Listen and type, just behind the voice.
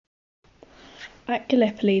At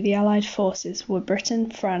Gallipoli, the Allied forces were Britain,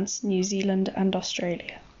 France, New Zealand, and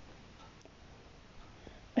Australia.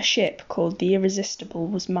 A ship called the Irresistible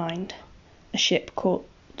was mined. A ship called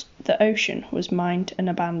the Ocean was mined and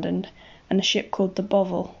abandoned, and a ship called the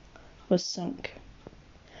Bovril was sunk.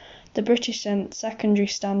 The British sent secondary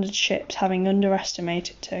standard ships, having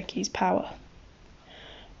underestimated Turkey's power.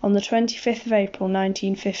 On the 25th of April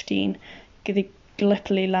 1915, the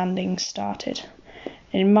Gallipoli landings started.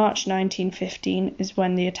 In March 1915 is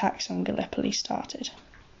when the attacks on Gallipoli started.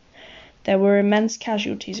 There were immense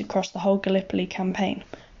casualties across the whole Gallipoli campaign.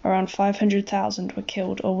 Around 500,000 were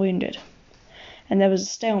killed or wounded, and there was a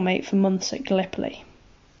stalemate for months at Gallipoli.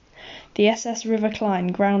 The SS River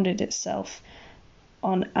Clyne grounded itself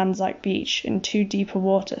on Anzac Beach in too deeper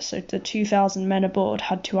water, so the 2,000 men aboard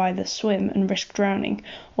had to either swim and risk drowning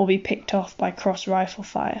or be picked off by cross rifle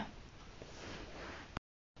fire.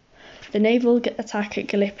 The naval attack at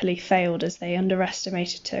Gallipoli failed as they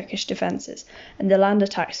underestimated Turkish defences, and the land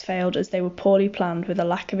attacks failed as they were poorly planned with a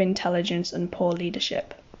lack of intelligence and poor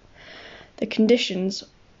leadership. The conditions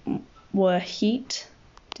were heat,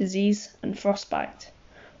 disease, and frostbite,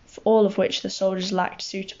 for all of which the soldiers lacked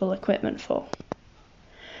suitable equipment for.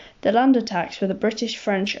 The land attacks were the British,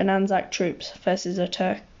 French, and Anzac troops versus the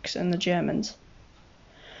Turks and the Germans.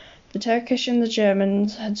 The Turkish and the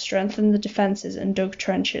Germans had strengthened the defences and dug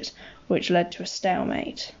trenches, which led to a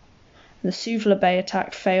stalemate. The Suvla Bay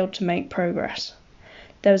attack failed to make progress.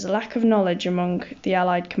 There was a lack of knowledge among the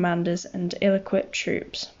Allied commanders and ill-equipped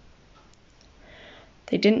troops.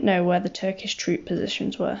 They didn't know where the Turkish troop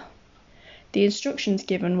positions were. The instructions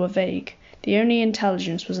given were vague. The only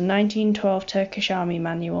intelligence was a 1912 Turkish Army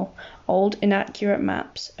manual, old inaccurate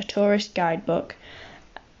maps, a tourist guidebook,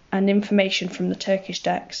 and information from the Turkish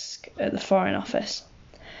desk at the Foreign Office.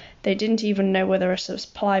 They didn't even know whether a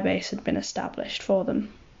supply base had been established for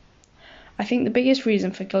them. I think the biggest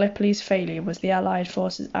reason for Gallipoli's failure was the Allied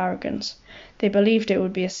forces' arrogance. They believed it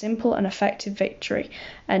would be a simple and effective victory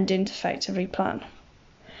and didn't effectively plan.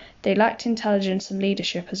 They lacked intelligence and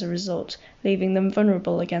leadership as a result, leaving them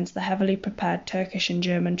vulnerable against the heavily prepared Turkish and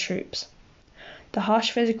German troops. The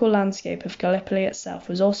harsh physical landscape of Gallipoli itself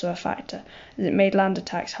was also a factor, as it made land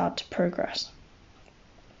attacks hard to progress.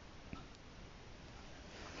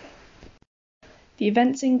 The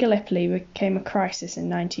events in Gallipoli became a crisis in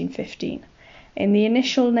 1915. In the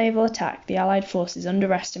initial naval attack, the Allied forces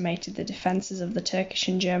underestimated the defences of the Turkish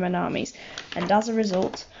and German armies, and as a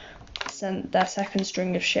result, sent their second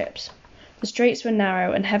string of ships. The straits were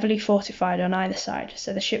narrow and heavily fortified on either side,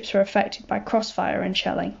 so the ships were affected by crossfire and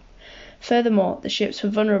shelling. Furthermore, the ships were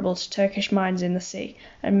vulnerable to Turkish mines in the sea,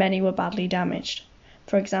 and many were badly damaged.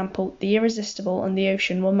 For example, the Irresistible and the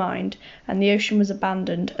Ocean were mined, and the Ocean was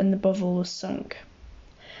abandoned and the Bovril was sunk.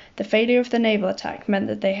 The failure of the naval attack meant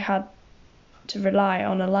that they had to rely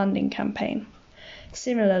on a landing campaign.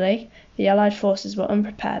 Similarly, the Allied forces were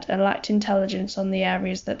unprepared and lacked intelligence on the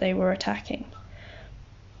areas that they were attacking.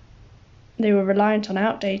 They were reliant on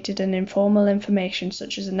outdated and informal information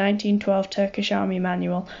such as a 1912 Turkish Army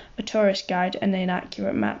manual, a tourist guide, and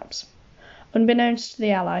inaccurate maps. Unbeknownst to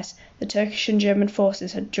the Allies, the Turkish and German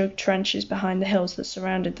forces had dug trenches behind the hills that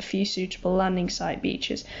surrounded the few suitable landing site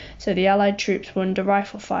beaches, so the Allied troops were under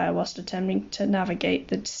rifle fire whilst attempting to navigate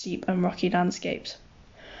the steep and rocky landscapes.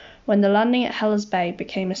 When the landing at Helles Bay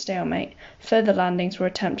became a stalemate, further landings were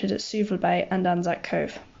attempted at Suvla Bay and Anzac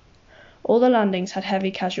Cove. All the landings had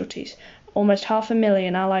heavy casualties. Almost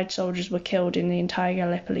 500,000 Allied soldiers were killed in the entire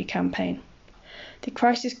Gallipoli campaign. The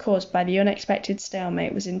crisis caused by the unexpected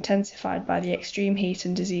stalemate was intensified by the extreme heat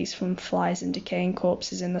and disease from flies and decaying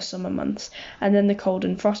corpses in the summer months, and then the cold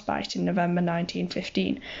and frostbite in November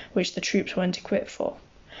 1915, which the troops weren't equipped for.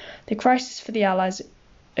 The crisis for the Allies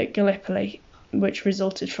at Gallipoli, which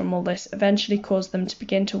resulted from all this, eventually caused them to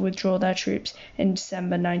begin to withdraw their troops in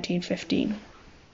December 1915.